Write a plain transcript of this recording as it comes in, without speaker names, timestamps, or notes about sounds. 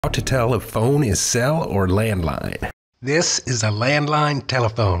How to tell if phone is cell or landline. This is a landline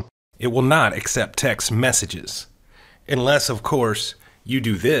telephone. It will not accept text messages. Unless, of course, you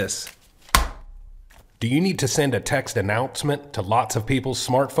do this. Do you need to send a text announcement to lots of people's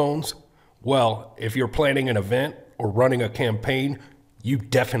smartphones? Well, if you're planning an event or running a campaign, you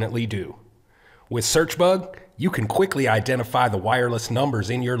definitely do. With SearchBug, you can quickly identify the wireless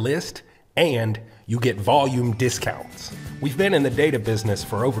numbers in your list, and you get volume discounts. We've been in the data business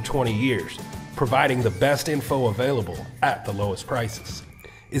for over 20 years, providing the best info available at the lowest prices.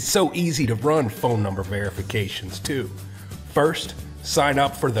 It's so easy to run phone number verifications too. First, sign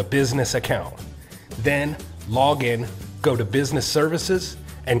up for the business account. Then, log in, go to Business Services,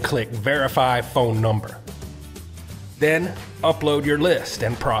 and click Verify Phone Number. Then, upload your list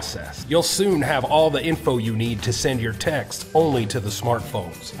and process. You'll soon have all the info you need to send your text only to the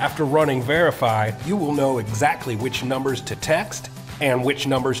smartphones. After running Verify, you will know exactly which numbers to text and which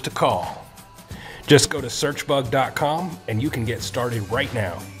numbers to call. Just go to searchbug.com and you can get started right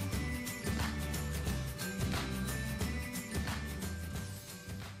now.